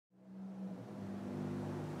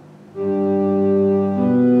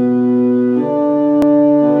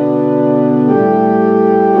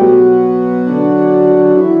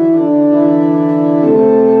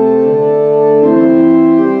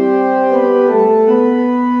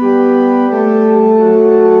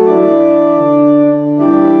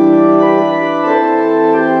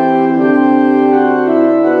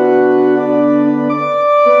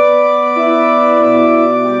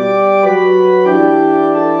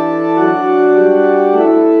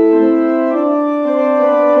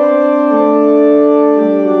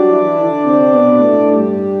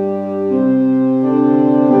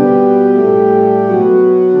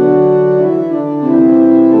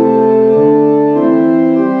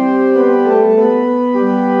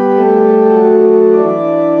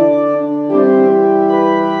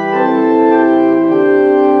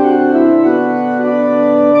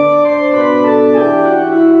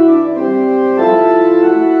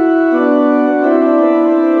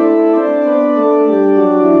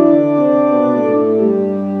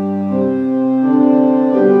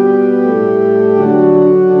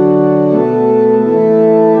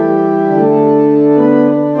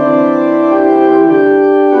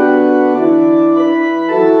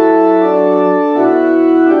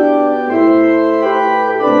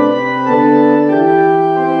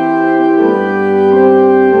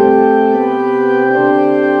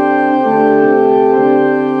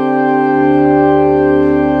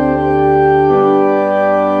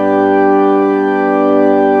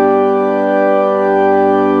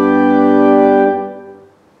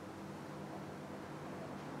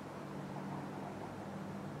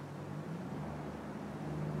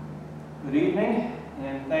Good evening,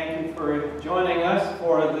 and thank you for joining us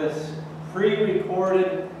for this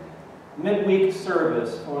pre-recorded midweek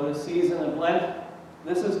service for the season of Lent.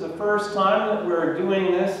 This is the first time that we're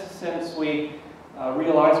doing this since we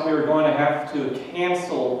realized we were going to have to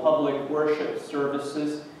cancel public worship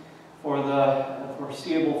services for the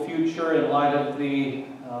foreseeable future in light of the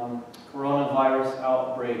coronavirus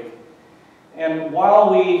outbreak. And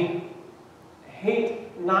while we hate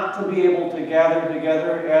not to be able to gather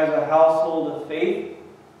together as a household of faith,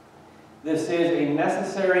 this is a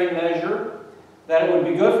necessary measure that it would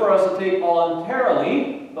be good for us to take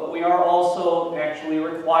voluntarily, but we are also actually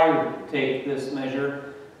required to take this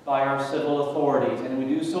measure by our civil authorities. And we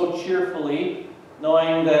do so cheerfully,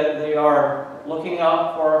 knowing that they are looking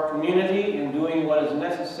out for our community and doing what is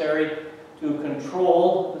necessary to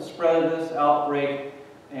control the spread of this outbreak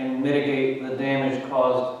and mitigate the damage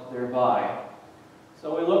caused thereby.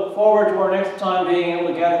 So we look forward to our next time being able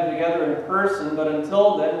to gather together in person, but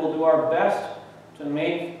until then we'll do our best to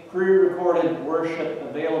make pre-recorded worship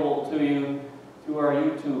available to you through our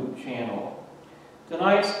YouTube channel.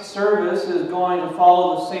 Tonight's service is going to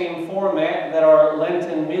follow the same format that our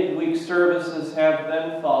Lenten midweek services have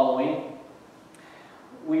been following.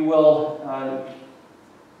 We will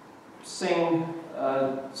sing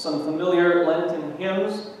some familiar Lenten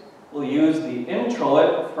hymns. We'll use the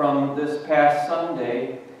introit from this past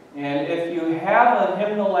Sunday. And if you have a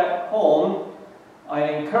hymnal at home, I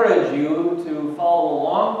encourage you to follow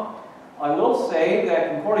along. I will say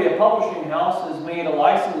that Concordia Publishing House has made a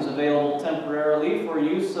license available temporarily for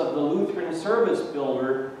use of the Lutheran Service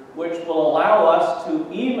Builder, which will allow us to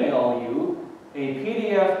email you a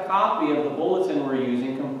PDF copy of the bulletin we're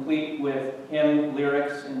using, complete with hymn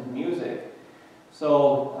lyrics and music.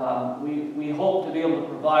 So we hope to be able to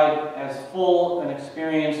provide as full an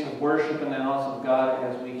experience of worship in the house of God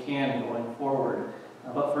as we can going forward.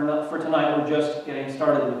 But for tonight, we're just getting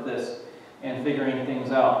started with this and figuring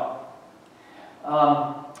things out.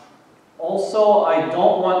 Also, I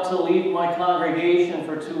don't want to leave my congregation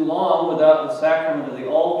for too long without the sacrament of the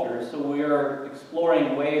altar, so we are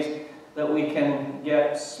exploring ways that we can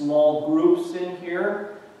get small groups in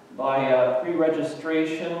here by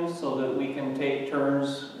pre-registration so that we can take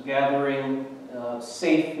turns gathering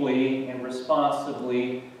safely and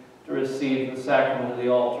responsibly to receive the sacrament of the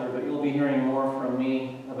altar. But you'll be hearing more from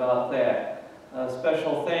me about that. A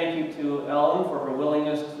special thank you to Ellen for her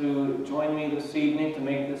willingness to join me this evening to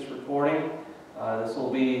make this recording. This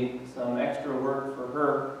will be some extra work for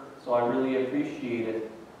her, so I really appreciate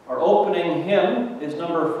it. Our opening hymn is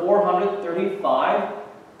number 435,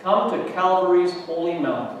 Come to Calvary's Holy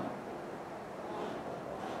Mountain.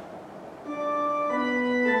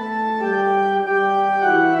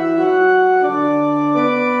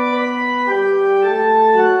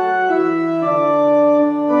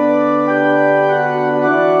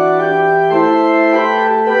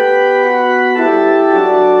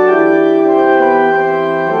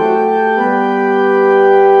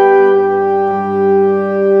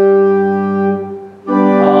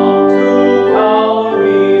 Come to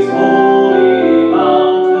Calvary's holy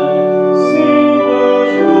mountain.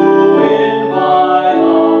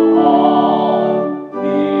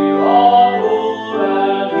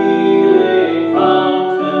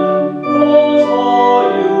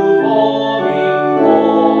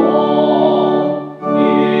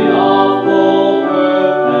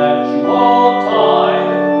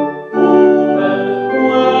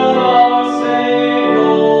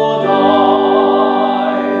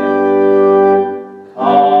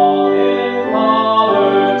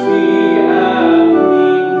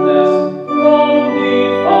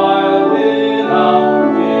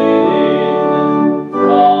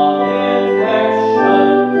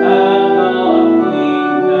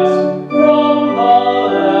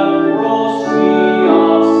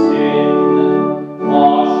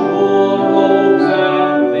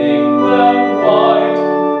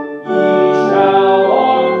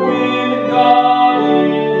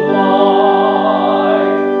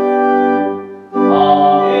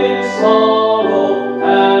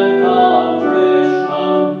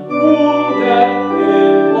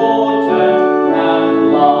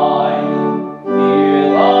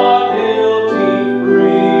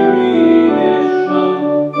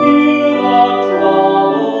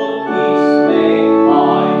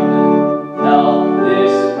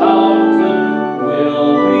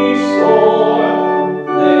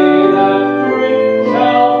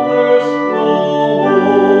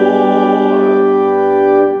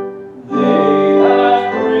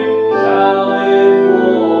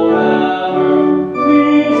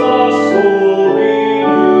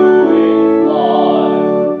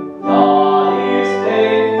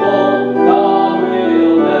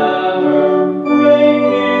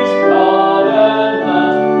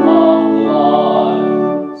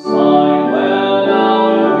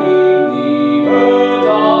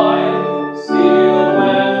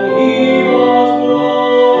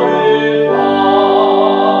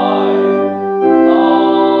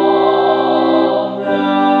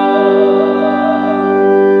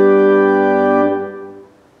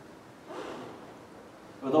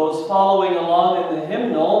 those following along in the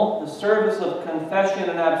hymnal, the service of confession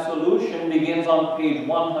and absolution begins on page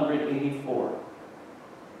 184.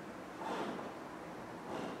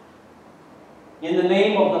 In the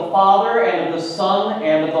name of the Father, and of the Son,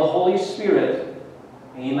 and of the Holy Spirit.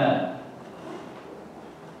 Amen.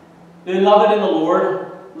 Beloved in the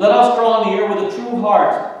Lord, let us draw near with a true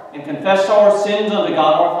heart and confess our sins unto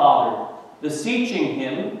God our Father, beseeching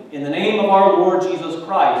Him in the name of our Lord Jesus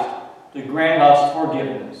Christ to grant us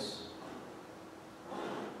forgiveness.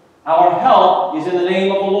 Our help is in the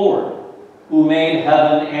name of the Lord, who made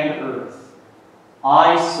heaven and earth.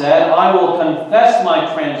 I said, I will confess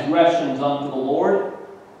my transgressions unto the Lord,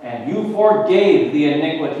 and you forgave the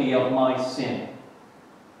iniquity of my sin.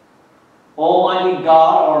 Almighty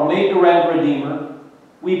God, our Maker and Redeemer,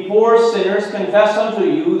 we poor sinners confess unto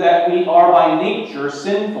you that we are by nature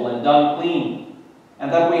sinful and unclean,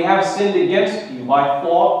 and that we have sinned against you by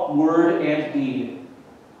thought, word, and deed.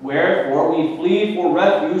 Wherefore we flee for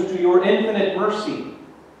refuge to your infinite mercy,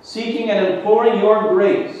 seeking and imploring your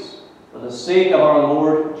grace, for the sake of our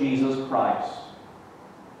Lord Jesus Christ.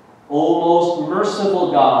 O most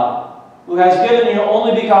merciful God, who has given your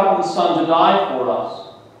only begotten Son to die for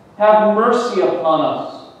us, have mercy upon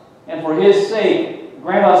us, and for His sake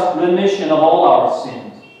grant us remission of all our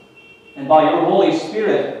sins. And by your Holy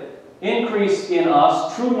Spirit, increase in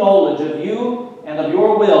us true knowledge of you and of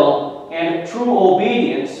your will, and true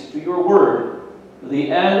obedience to your word, to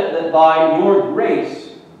the end that by your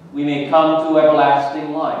grace we may come to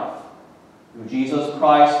everlasting life. Through Jesus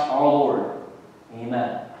Christ our Lord.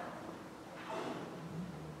 Amen.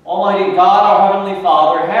 Almighty God, our Heavenly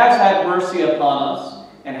Father, has had mercy upon us,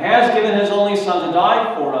 and has given His only Son to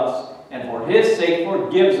die for us, and for His sake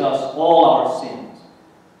forgives us all our sins.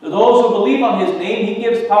 To those who believe on His name, He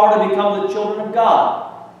gives power to become the children of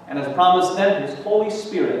God, and has promised them His Holy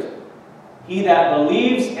Spirit. He that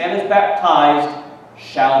believes and is baptized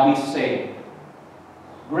shall be saved.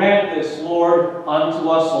 Grant this, Lord, unto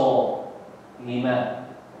us all. Amen.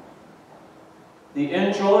 The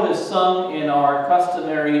introit is sung in our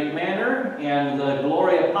customary manner, and the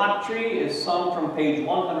Gloria Patri is sung from page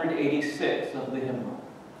 186 of the hymnal.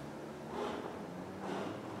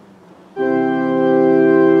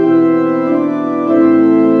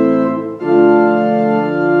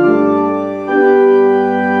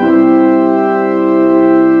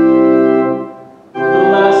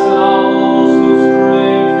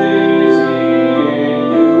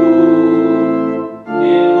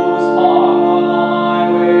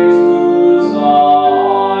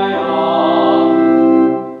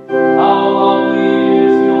 How lovely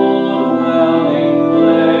is your dwelling place.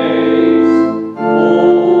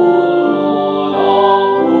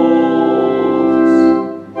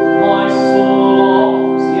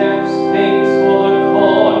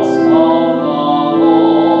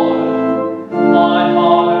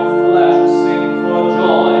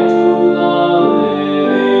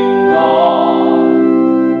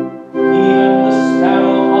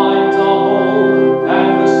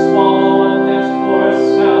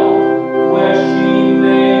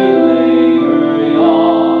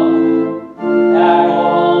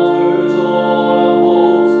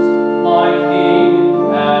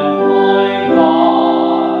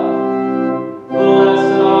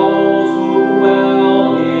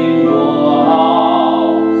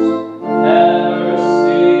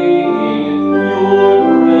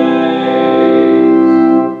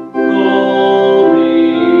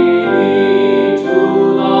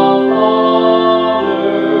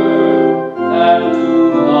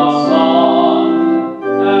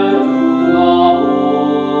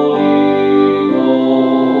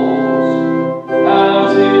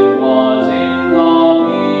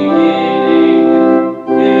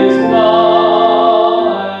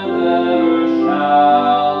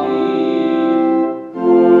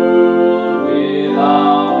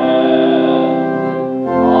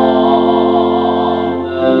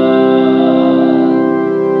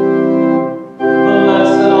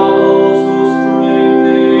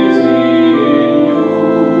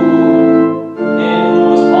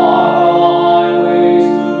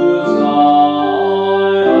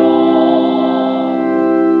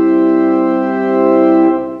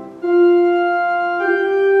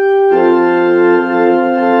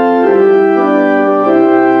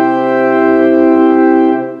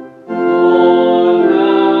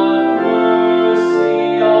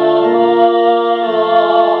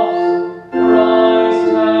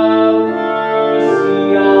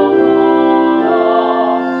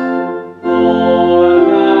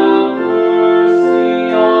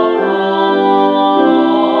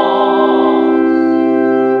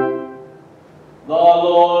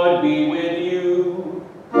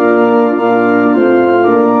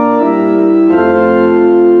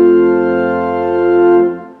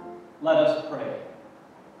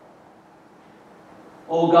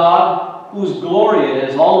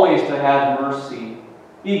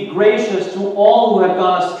 have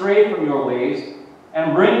gone astray from your ways,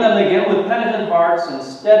 and bring them again with penitent hearts and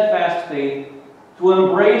steadfast faith to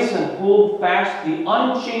embrace and hold fast the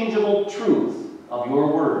unchangeable truth of your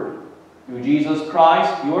word. Through Jesus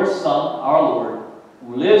Christ, your Son, our Lord,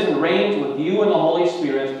 who lives and reigns with you in the Holy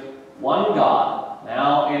Spirit, one God,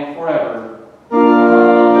 now and forever.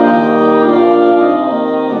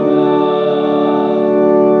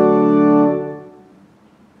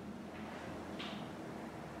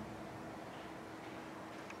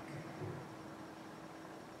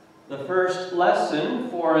 The first lesson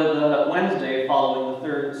for the Wednesday following the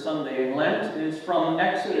third Sunday in Lent is from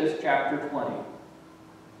Exodus chapter 20.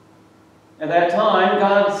 At that time,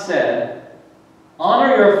 God said,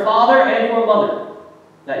 "Honor your father and your mother,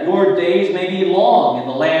 that your days may be long in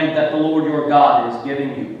the land that the Lord your God is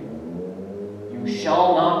giving you. You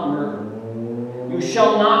shall not murder. You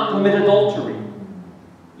shall not commit adultery.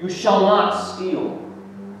 You shall not steal.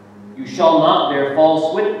 You shall not bear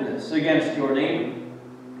false witness against your neighbor.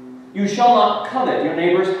 You shall not covet your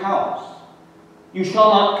neighbor's house. You shall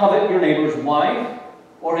not covet your neighbor's wife,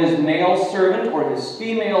 or his male servant, or his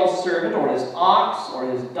female servant, or his ox, or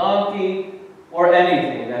his donkey, or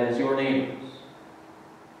anything that is your neighbor's."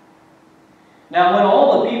 Now when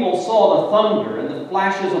all the people saw the thunder, and the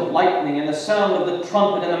flashes of lightning, and the sound of the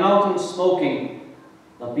trumpet, and the mountain smoking,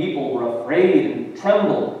 the people were afraid and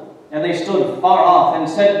trembled, and they stood far off, and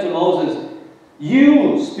said to Moses,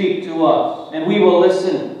 "You speak to us, and we will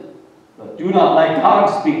listen. But do not let God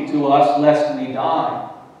speak to us, lest we die."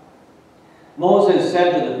 Moses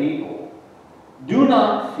said to the people, "Do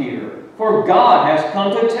not fear, for God has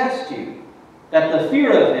come to test you, that the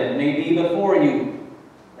fear of him may be before you,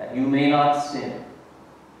 that you may not sin."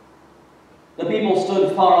 The people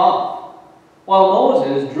stood far off, while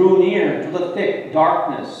Moses drew near to the thick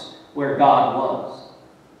darkness where God was.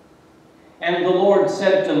 And the Lord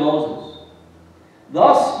said to Moses,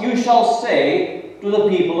 "Thus you shall say to the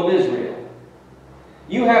people of Israel,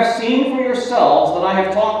 you have seen for yourselves that I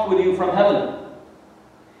have talked with you from heaven.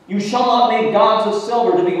 You shall not make gods of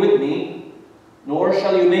silver to be with me, nor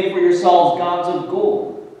shall you make for yourselves gods of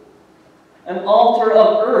gold. An altar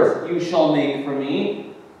of earth you shall make for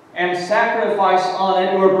me, and sacrifice on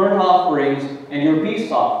it your burnt offerings and your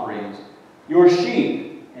peace offerings, your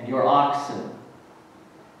sheep and your oxen."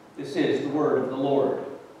 This is the word of the Lord.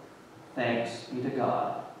 Thanks be to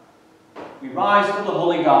God. We rise to the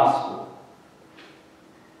Holy Gospel.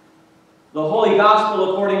 The Holy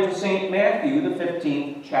Gospel according to St. Matthew, the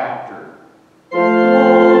 15th chapter.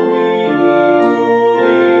 Glory be to thee, O Lord.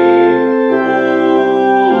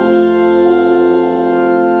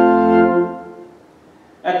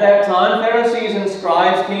 At that time, Pharisees and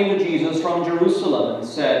scribes came to Jesus from Jerusalem and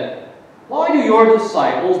said, "Why do your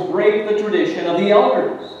disciples break the tradition of the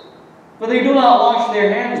elders? For they do not wash their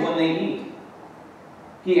hands when they eat."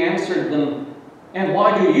 He answered them, "And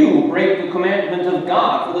why do you break the commandment of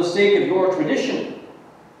God for the sake of your tradition?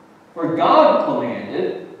 For God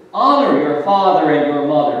commanded, 'Honor your father and your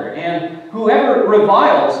mother,' and whoever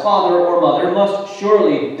reviles father or mother must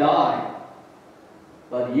surely die.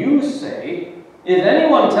 But you say, 'If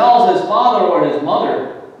anyone tells his father or his mother,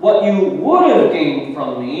 what you would have gained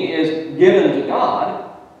from me is given to God,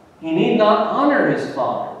 he need not honor his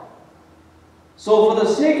father.' So for the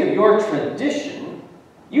sake of your tradition,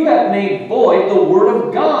 you have made void the word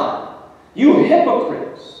of God. You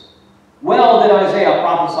hypocrites! Well did Isaiah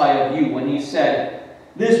prophesy of you when he said,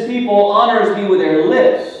 'This people honors me with their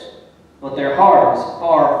lips, but their heart is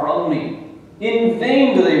far from me. In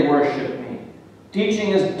vain do they worship me,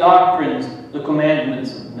 teaching as doctrines the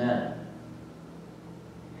commandments of men.'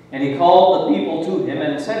 And he called the people to him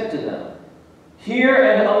and said to them, 'Hear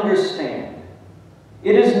and understand.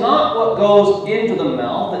 It is not what goes into the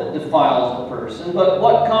mouth that defiles a person, but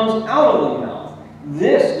what comes out of the mouth.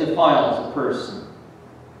 This defiles a person.'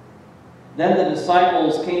 Then the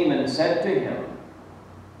disciples came and said to him,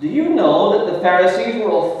 'Do you know that the Pharisees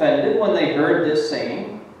were offended when they heard this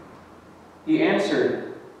saying?' He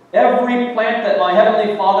answered, 'Every plant that my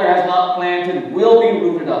heavenly Father has not planted will be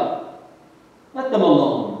rooted up. Let them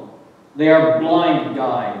alone. They are blind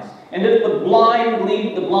guides. And if the blind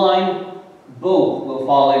lead the blind, both will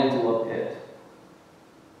fall into a pit.'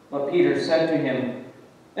 But Peter said to him,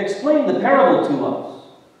 'Explain the parable to us.'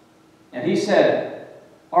 And he said,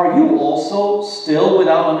 'Are you also still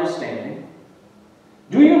without understanding?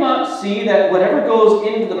 Do you not see that whatever goes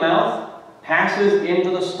into the mouth passes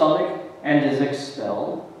into the stomach and is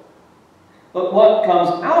expelled? But what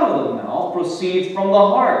comes out of the mouth proceeds from the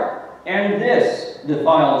heart, and this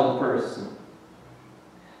defiles a person.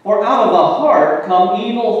 For out of the heart come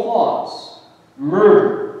evil thoughts,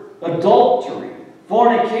 murder, adultery,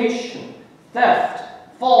 fornication,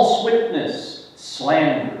 theft, false witness,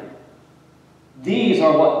 slander. These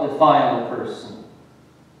are what defile a person.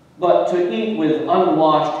 But to eat with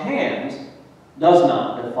unwashed hands does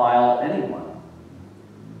not defile anyone.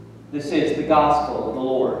 This is the gospel of the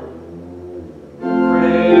Lord.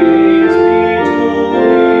 Praise be to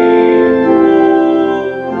thee,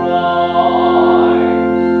 O Christ.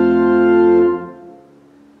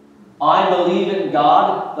 I believe in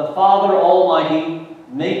God, the Father Almighty,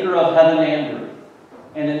 maker of heaven and earth,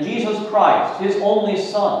 and in Jesus Christ, his only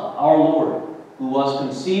Son, our Lord, who was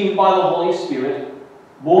conceived by the Holy Spirit,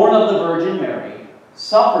 born of the Virgin Mary,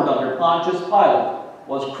 suffered under Pontius Pilate,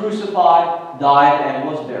 was crucified, died, and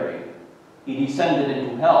was buried. He descended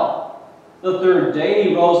into hell. The third day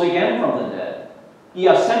he rose again from the dead. He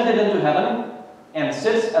ascended into heaven and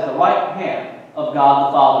sits at the right hand of God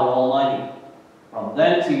the Father Almighty. From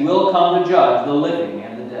thence he will come to judge the living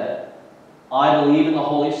and the dead. I believe in the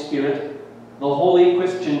Holy Spirit, the holy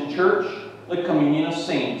Christian Church, the communion of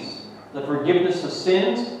saints, the forgiveness of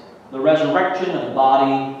sins, the resurrection of the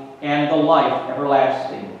body, and the life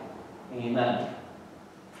everlasting. Amen.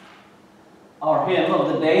 Our hymn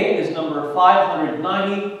of the day is number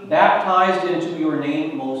 590, Baptized into Your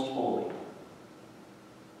Name, Most Holy.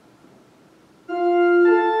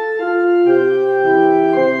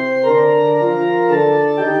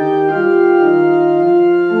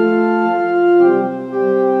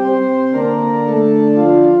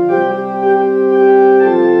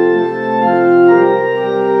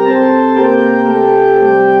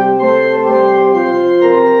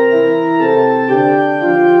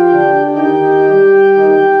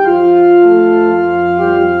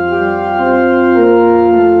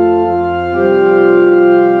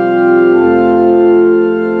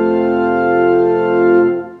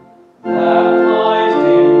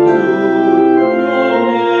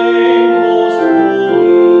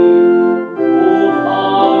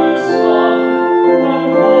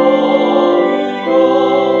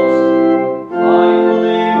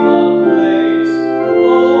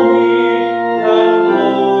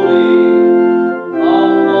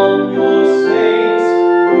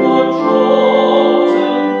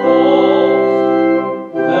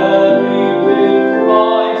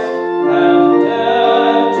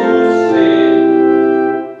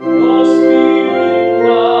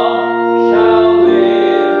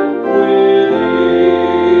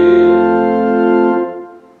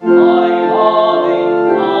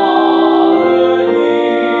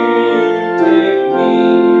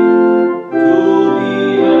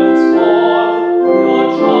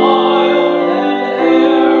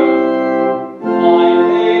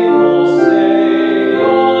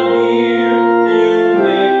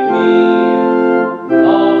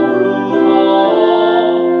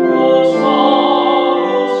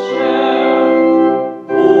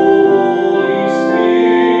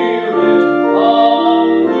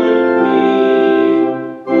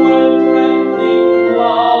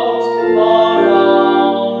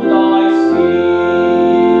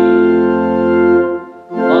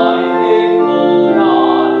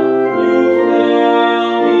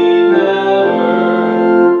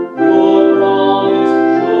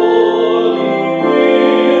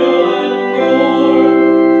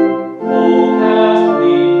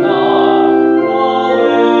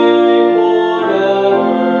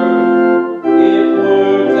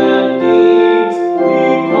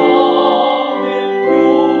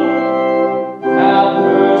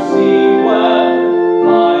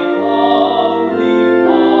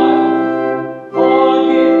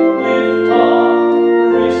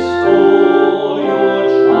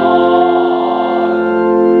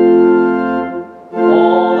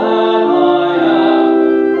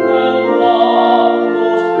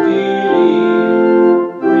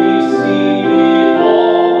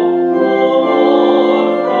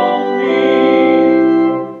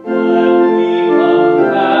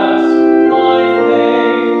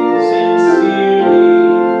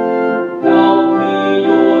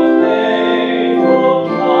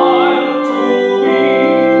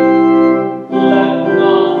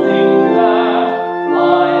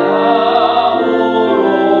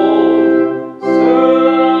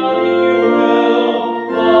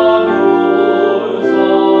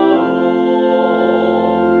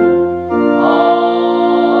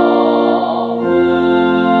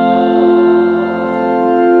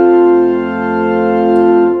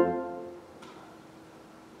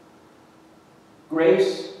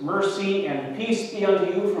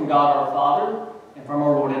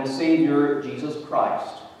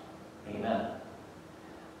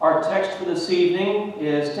 Our text for this evening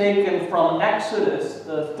is taken from Exodus,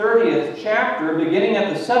 the 30th chapter, beginning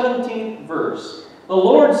at the 17th verse. The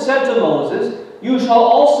Lord said to Moses, "You shall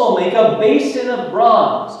also make a basin of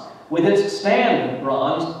bronze, with its stand of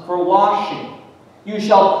bronze for washing. You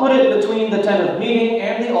shall put it between the tent of meeting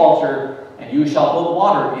and the altar, and you shall put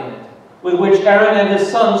water in it, with which Aaron and his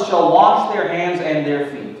sons shall wash their hands and their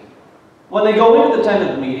feet. When they go into the tent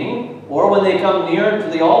of meeting, or when they come near to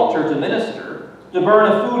the altar to minister, to burn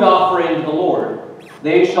a food offering to the Lord,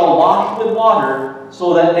 they shall wash with water,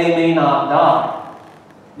 so that they may not die.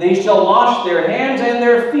 They shall wash their hands and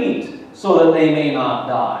their feet, so that they may not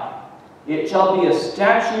die. It shall be a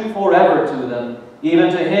statute forever to them, even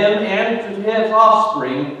to him and to his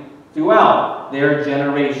offspring throughout their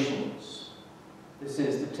generations." This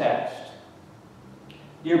is the text.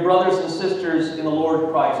 Dear brothers and sisters in the Lord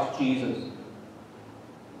Christ Jesus,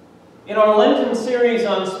 in our Lenten series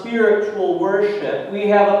on spiritual worship, we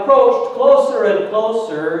have approached closer and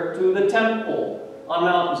closer to the temple on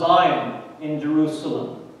Mount Zion in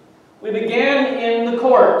Jerusalem. We began in the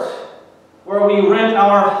court, where we rent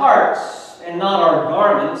our hearts and not our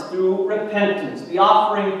garments through repentance, the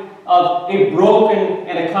offering of a broken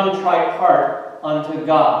and a contrite heart unto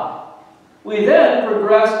God. We then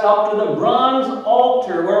progressed up to the bronze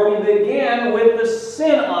altar, where we began with the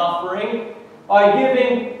sin offering by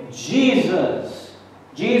giving Jesus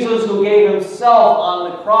who gave himself on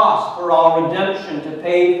the cross for our redemption to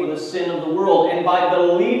pay for the sin of the world. And by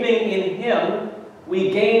believing in him, we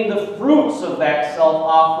gain the fruits of that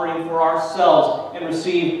self-offering for ourselves and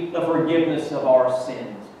receive the forgiveness of our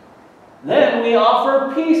sins. Then we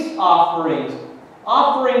offer peace offerings,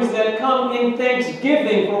 offerings that come in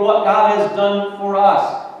thanksgiving for what God has done for us.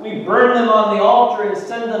 We burn them on the altar and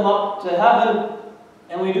send them up to heaven,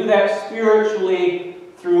 and we do that spiritually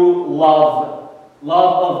through love.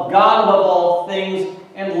 Love of God above all things,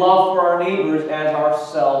 and love for our neighbors as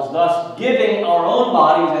ourselves, thus giving our own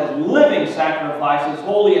bodies as living sacrifices,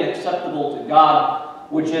 holy and acceptable to God,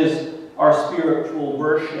 which is our spiritual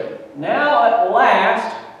worship. Now, at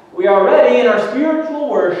last, we are ready in our spiritual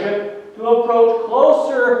worship to approach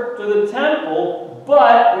closer to the temple,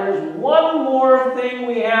 but there's one more thing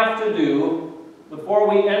we have to do before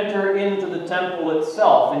we enter into the temple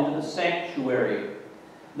itself, into the sanctuary.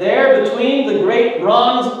 There, between the great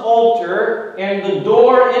bronze altar and the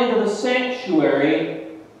door into the sanctuary,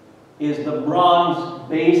 is the bronze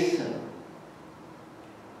basin.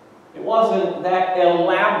 It wasn't that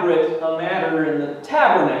elaborate a matter in the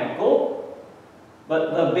tabernacle,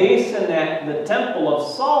 but the basin at the Temple of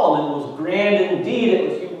Solomon was grand indeed. It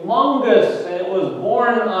was humongous, and it was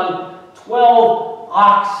borne on 12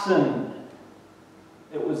 oxen.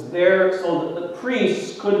 It was there so that the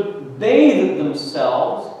priests could bathe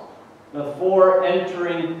themselves before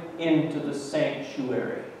entering into the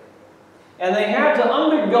sanctuary. And they had to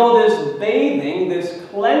undergo this bathing, this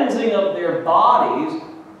cleansing of their bodies,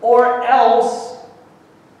 or else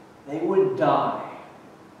they would die.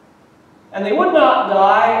 And they would not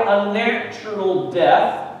die a natural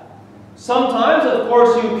death. Sometimes, of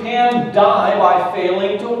course, you can die by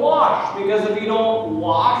failing to wash, because if you don't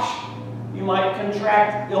wash, you might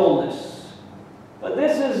contract illness. But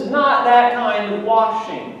this is not that kind of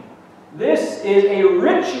washing. This is a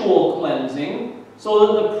ritual cleansing, so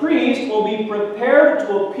that the priest will be prepared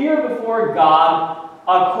to appear before God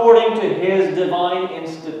according to his divine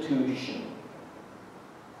institution.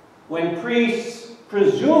 When priests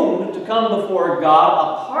presumed to come before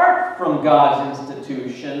God apart from God's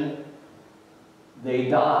institution, they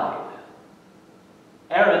died.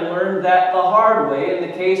 Aaron learned that the hard way in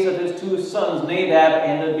the case of his two sons, Nadab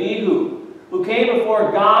and Abihu, who came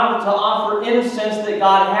before God to offer incense that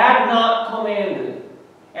God had not commanded.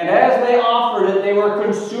 And as they offered it, they were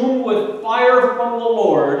consumed with fire from the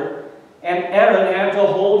Lord, and Aaron had to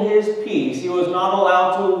hold his peace. He was not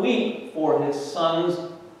allowed to weep for his sons,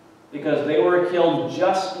 because they were killed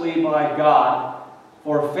justly by God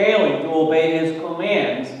for failing to obey his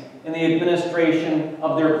commands in the administration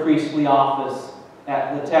of their priestly office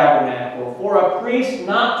at the tabernacle. For a priest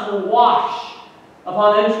not to wash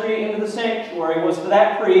upon entry into the sanctuary was for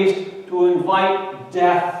that priest to invite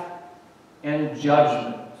death and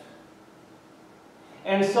judgment.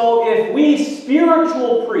 And so if we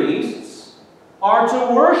spiritual priests are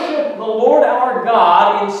to worship the Lord our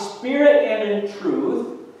God in spirit and in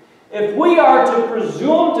truth, if we are to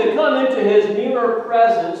presume to come into his nearer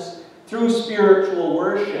presence through spiritual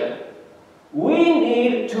worship, we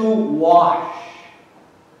need to wash.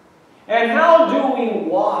 And how do we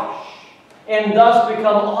wash and thus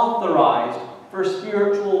become authorized for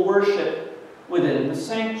spiritual worship within the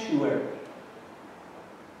sanctuary?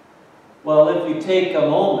 Well, if you take a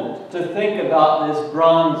moment to think about this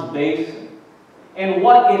bronze basin and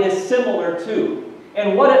what it is similar to,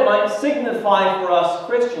 and what it might signify for us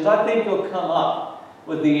Christians, I think you'll come up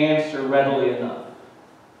with the answer readily enough.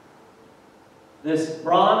 This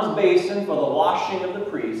bronze basin for the washing of the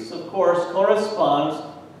priests, of course, corresponds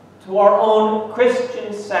to our own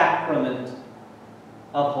Christian sacrament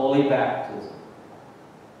of holy baptism.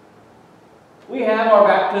 We have our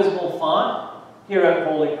baptismal font here at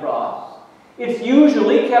Holy Cross. It's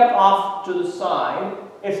usually kept off to the side.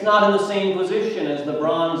 It's not in the same position as the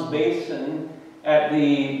bronze basin at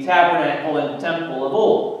the tabernacle and temple of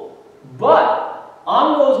old. But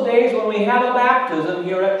on those days when we have a baptism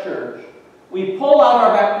here at church, we pull out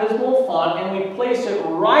our baptismal font and we place it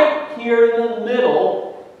right here in the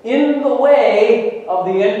middle, in the way of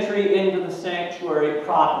the entry into the sanctuary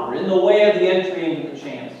proper, in the way of the entry into the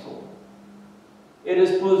chancel. It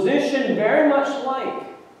is positioned very much like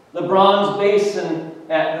the bronze basin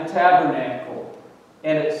at the tabernacle,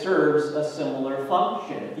 and it serves a similar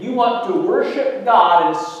function. If you want to worship God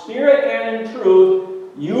in spirit and in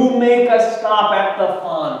truth, you make a stop at the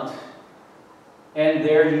font, and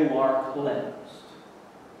there you are cleansed.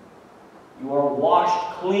 You are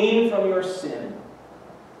washed clean from your sin.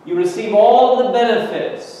 You receive all of the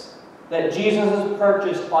benefits that Jesus has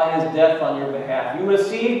purchased by his death on your behalf. You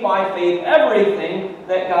receive by faith everything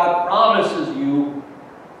that God promises you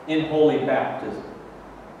in holy baptism.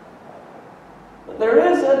 But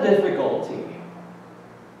there is a difficulty.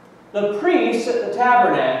 The priests at the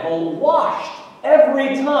tabernacle washed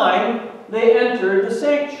every time they entered the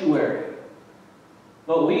sanctuary.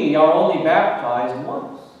 But we are only baptized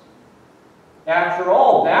once. After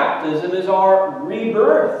all, baptism is our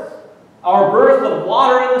rebirth, our birth of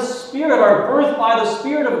water and the Spirit, our birth by the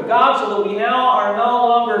Spirit of God, so that we now are no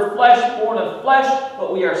longer flesh born of flesh,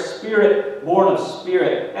 but we are spirit born of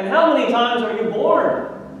spirit. And how many times are you born?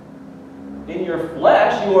 In your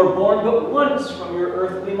flesh, you are born but once from your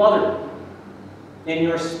earthly mother. In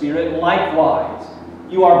your spirit, likewise,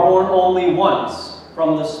 you are born only once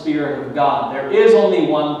from the Spirit of God. There is only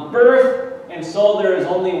one birth, and so there is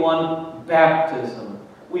only one baptism.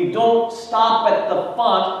 We don't stop at the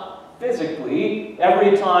font physically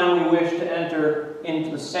every time we wish to enter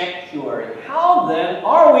into the sanctuary. How then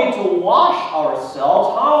are we to wash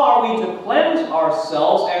ourselves? How are we to cleanse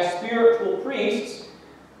ourselves as spiritual priests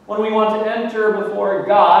when we want to enter before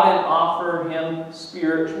God and offer him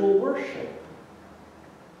spiritual worship?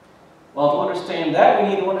 Well, to understand that, we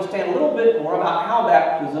need to understand a little bit more about how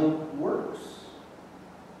baptism works.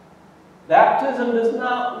 Baptism does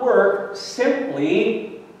not work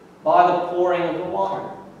simply by the pouring of the water.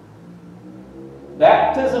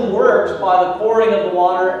 Baptism works by the pouring of the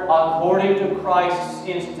water according to Christ's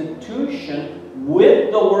institution,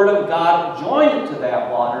 with the Word of God joined to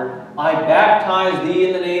that water. I baptize thee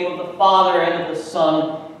in the name of the Father, and of the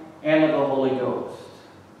Son, and of the Holy Ghost.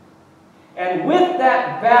 And with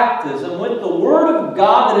that baptism, with the Word of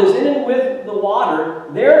God that is in and with the water,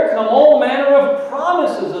 there come all manner of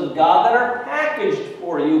promises of God that are packaged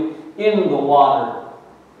for you in the water.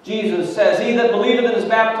 Jesus says, he that believeth and is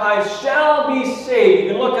baptized shall be saved. You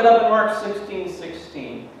can look it up in Mark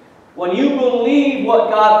 16:16. When you believe what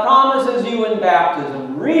God promises you in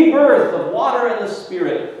baptism, rebirth of water and the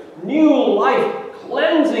Spirit, new life,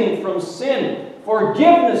 cleansing from sin,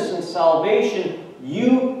 forgiveness and salvation,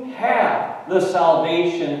 you have the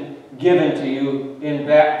salvation given to you in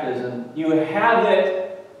baptism. You have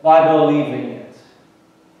it by believing it.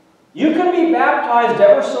 You can be baptized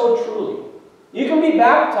ever so truly. You can be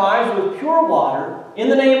baptized with pure water in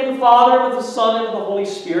the name of the Father, and of the Son, and of the Holy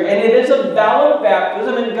Spirit, and it is a valid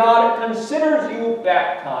baptism, and God considers you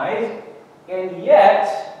baptized. And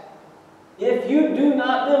yet, if you do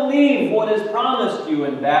not believe what is promised you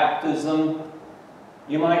in baptism,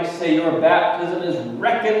 you might say your baptism is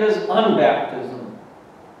reckoned as unbaptism,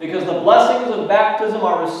 because the blessings of baptism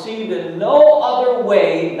are received in no other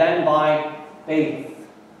way than by faith.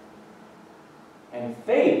 And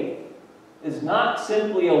faith is not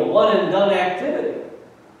simply a one-and-done activity.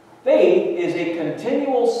 Faith is a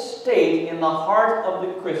continual state in the heart of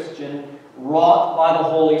the Christian, wrought by the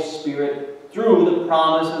Holy Spirit through the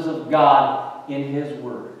promises of God in His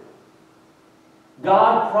Word.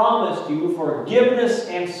 God promised you forgiveness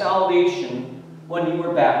and salvation when you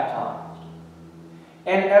were baptized.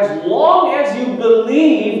 And as long as you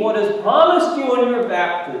believe what is promised you in your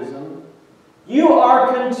baptism, you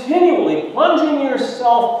are continually plunging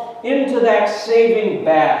yourself into that saving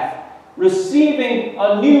bath, receiving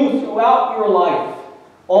anew throughout your life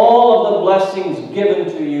all of the blessings given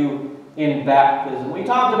to you in baptism. We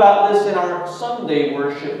talked about this in our Sunday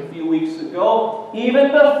worship a few weeks ago.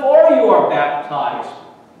 Even before you are baptized,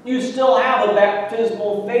 you still have a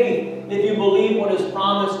baptismal faith if you believe what is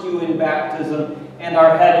promised you in baptism. and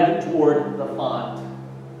are headed toward the font.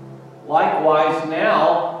 Likewise,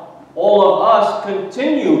 now, all of us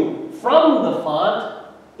continue from the font,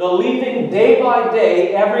 believing day by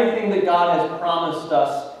day everything that God has promised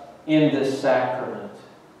us in this sacrament.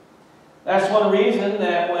 That's one reason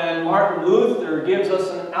that when Martin Luther gives us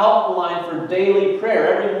an outline for daily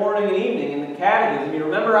prayer every morning and evening in the Catechism, you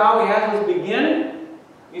remember how he has us begin?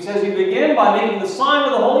 He says you begin by making the sign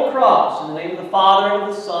of the Holy Cross in the name of the Father, and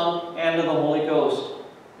of the Son, and of the Holy Ghost.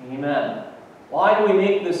 Amen. Why do we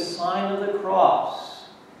make this sign of the cross?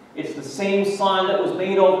 It's the same sign that was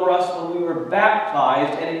made over us when we were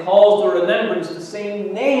baptized, and it calls to remembrance the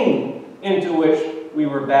same name into which we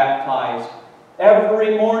were baptized.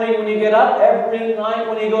 Every morning when you get up, every night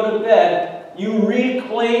when you go to bed, you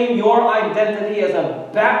reclaim your identity as a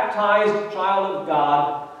baptized child of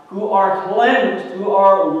God, who are cleansed, who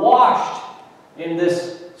are washed in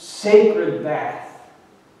this sacred bath.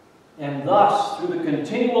 And thus, through the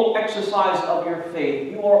continual exercise of your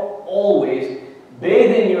faith, you are always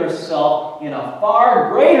bathing yourself in a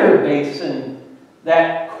far greater basin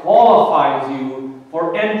that qualifies you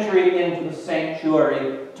for entry into the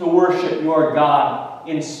sanctuary to worship your God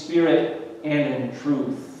in spirit and in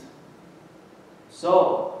truth.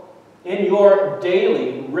 So, in your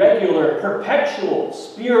daily, regular, perpetual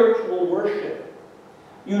spiritual worship,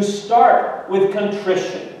 you start with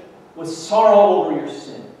contrition, with sorrow over your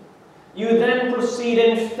sin. You then proceed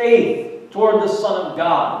in faith toward the Son of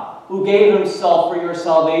God, who gave himself for your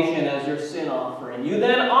salvation as your sin offering. You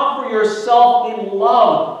then offer yourself in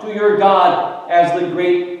love to your God as the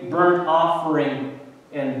great burnt offering.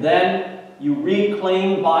 And then you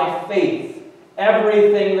reclaim by faith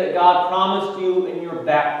everything that God promised you in your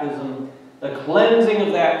baptism, the cleansing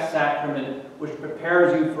of that sacrament which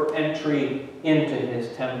prepares you for entry into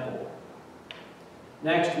his temple.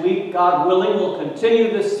 Next week, God willing, we'll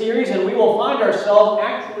continue this series, and we will find ourselves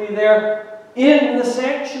actually there in the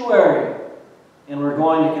sanctuary. And we're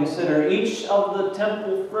going to consider each of the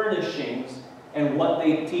temple furnishings and what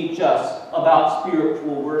they teach us about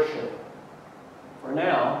spiritual worship. For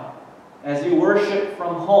now, as you worship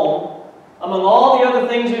from home, among all the other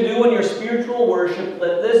things you do in your spiritual worship,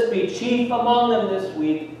 let this be chief among them this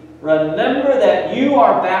week. Remember that you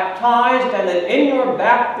are baptized, and that in your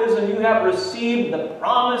baptism you have received the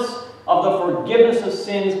promise of the forgiveness of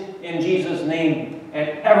sins in Jesus' name and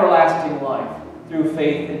everlasting life through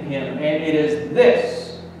faith in him. And it is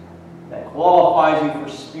this that qualifies you for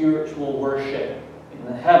spiritual worship in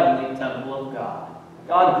the heavenly temple of God.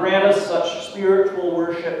 God grant us such spiritual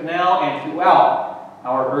worship now and throughout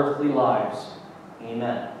our earthly lives.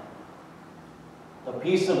 Amen. The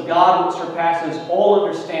peace of God which surpasses all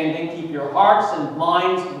understanding, keep your hearts and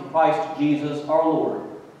minds in Christ Jesus our Lord.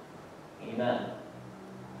 Amen.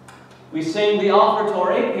 We sing the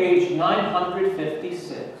offertory, page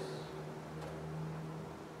 956.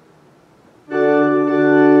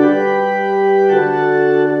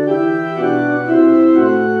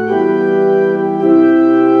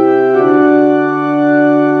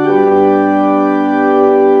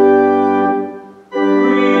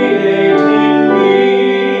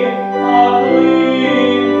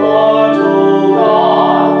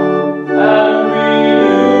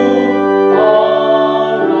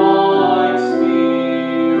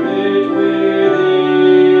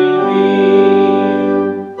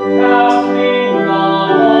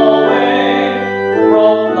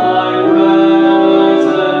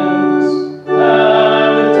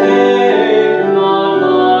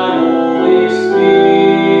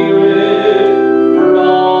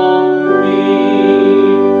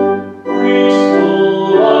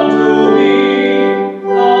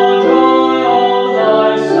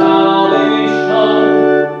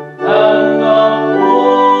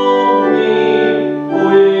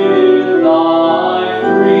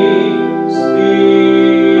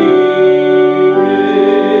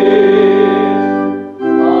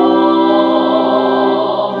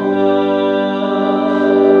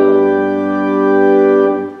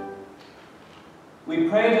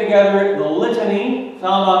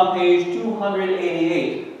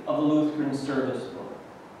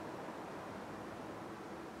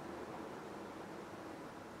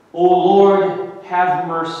 O Lord, have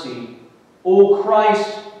mercy. O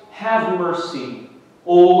Christ, have mercy.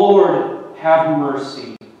 O Lord, have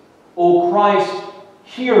mercy. O Christ,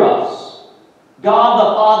 hear us. God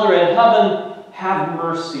the Father in heaven, have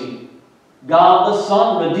mercy. God the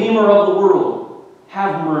Son, Redeemer of the world,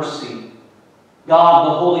 have mercy. God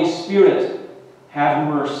the Holy Spirit, have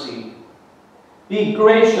mercy. Be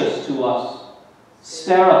gracious to us.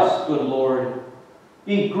 Spare us, good Lord.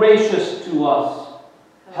 Be gracious to us.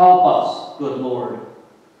 Help us, good Lord.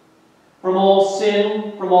 from all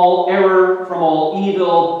sin, from all error, from all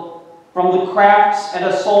evil, from the crafts and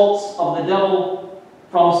assaults of the devil,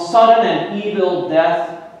 from sudden and evil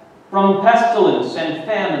death, from pestilence and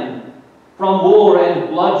famine, from war and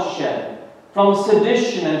bloodshed, from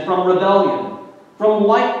sedition and from rebellion, from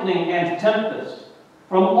lightning and tempest,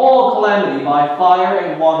 from all calamity by fire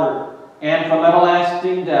and water, and from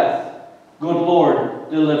everlasting death. Good Lord,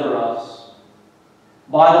 deliver us.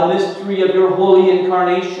 By the mystery of your holy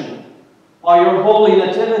incarnation, by your holy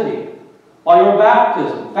nativity, by your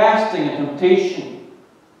baptism, fasting, and temptation,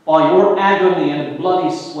 by your agony and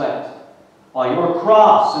bloody sweat, by your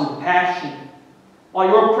cross and passion, by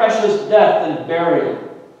your precious death and burial,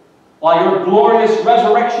 by your glorious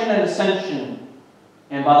resurrection and ascension,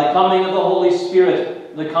 and by the coming of the Holy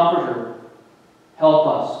Spirit, the Comforter, help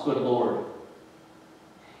us, good Lord.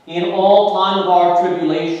 In all time of our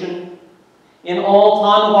tribulation, in all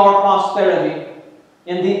time of our prosperity,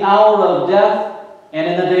 in the hour of death and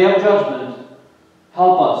in the day of judgment,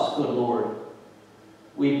 help us, good Lord.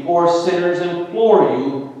 We poor sinners implore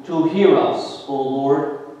you to hear us, O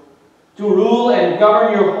Lord, to rule and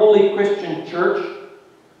govern your holy Christian church,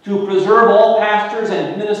 to preserve all pastors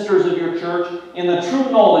and ministers of your church in the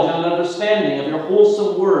true knowledge and understanding of your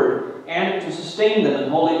wholesome word, and to sustain them in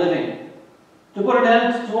holy living, to put an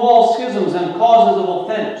end to all schisms and causes of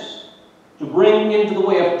offense, to bring into the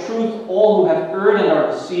way of truth all who have erred and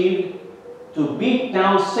are deceived, to beat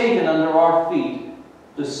down Satan under our feet,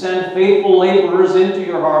 to send faithful laborers into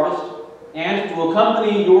your harvest, and to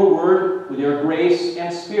accompany your word with your grace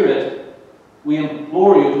and spirit. We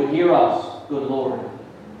implore you to hear us, good Lord.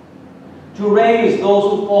 To raise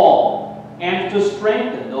those who fall, and to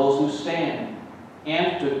strengthen those who stand,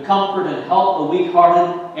 and to comfort and help the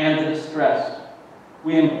weak-hearted and the distressed.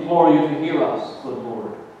 We implore you to hear us, good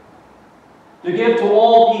Lord. To give to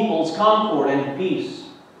all peoples concord and peace,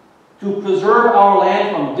 to preserve our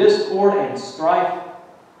land from discord and strife,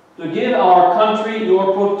 to give our country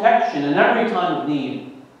your protection in every time of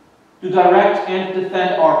need, to direct and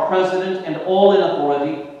defend our president and all in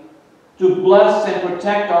authority, to bless and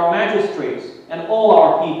protect our magistrates and all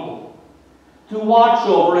our people, to watch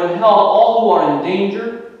over and help all who are in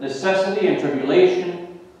danger, necessity, and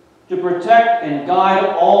tribulation, to protect and guide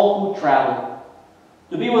all who travel,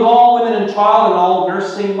 to be with all women and child and all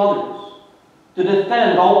nursing mothers, to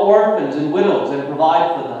defend all orphans and widows and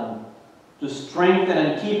provide for them, to strengthen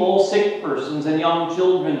and keep all sick persons and young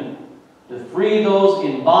children, to free those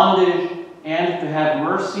in bondage, and to have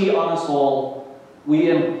mercy on us all. We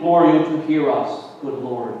implore you to hear us, good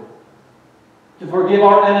Lord. To forgive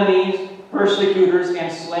our enemies, persecutors,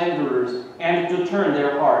 and slanderers, and to turn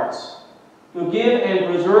their hearts. To give and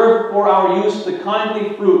preserve for our use the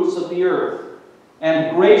kindly fruits of the earth,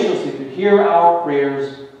 and graciously to hear our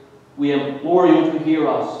prayers. We implore you to hear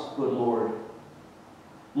us, good Lord.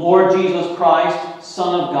 Lord Jesus Christ,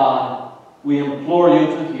 Son of God, we implore you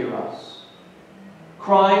to hear us.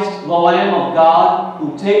 Christ, the Lamb of God,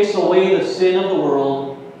 who takes away the sin of the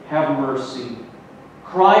world, have mercy.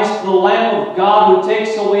 Christ, the Lamb of God, who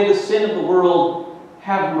takes away the sin of the world,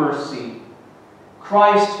 have mercy.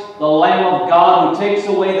 Christ, the Lamb of God, who takes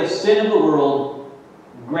away the sin of the world,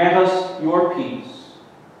 grant us your peace.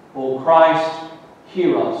 O Christ,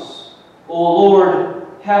 hear us. O Lord,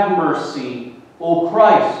 have mercy. O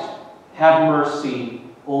Christ, have mercy.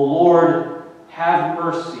 O Lord, have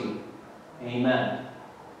mercy. Amen.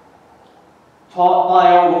 Taught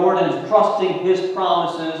by our Lord and trusting his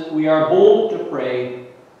promises, we are bold to pray,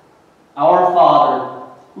 Our Father,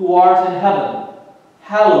 who art in heaven,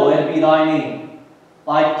 hallowed be thy name.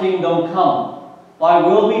 Thy kingdom come, thy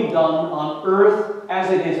will be done on earth as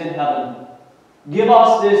it is in heaven. Give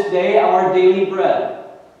us this day our daily bread,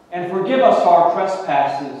 and forgive us our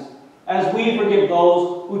trespasses, as we forgive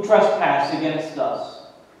those who trespass against us.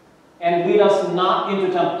 And lead us not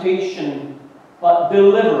into temptation, but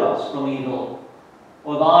deliver us from evil.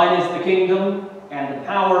 For thine is the kingdom, and the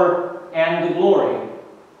power, and the glory,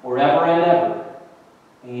 forever and ever.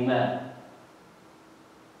 Amen.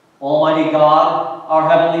 Almighty God, our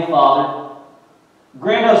Heavenly Father,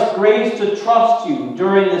 grant us grace to trust you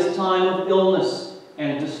during this time of illness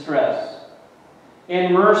and distress.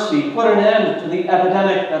 In mercy, put an end to the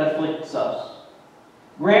epidemic that afflicts us.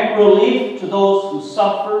 Grant relief to those who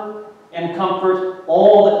suffer, and comfort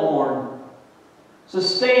all that mourn.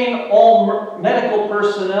 Sustain all medical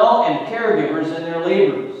personnel and caregivers in their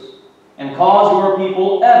labors, and cause your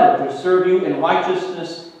people ever to serve you in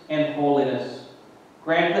righteousness and holiness.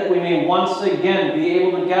 Grant that we may once again be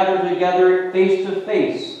able to gather together face to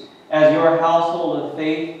face as your household of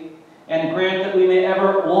faith, and grant that we may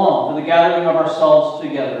ever long for the gathering of ourselves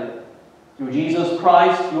together. Through Jesus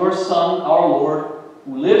Christ, your Son, our Lord,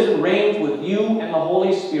 who lives and reigns with you and the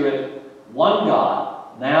Holy Spirit, one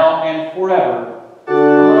God, now and forever. Amen.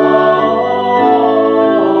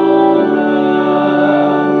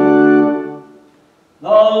 The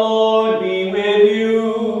Lord be with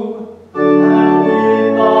you, and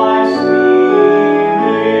with thy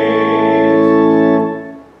spirit.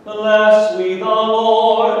 Bless we the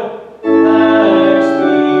Lord. Thanks be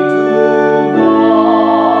to God.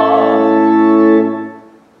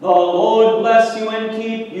 The Lord bless you and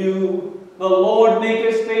keep you. The Lord make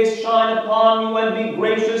his face shine upon you and be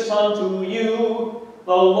gracious unto you.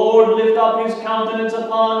 The Lord lift up his countenance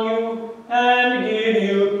upon you and give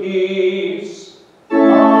you peace.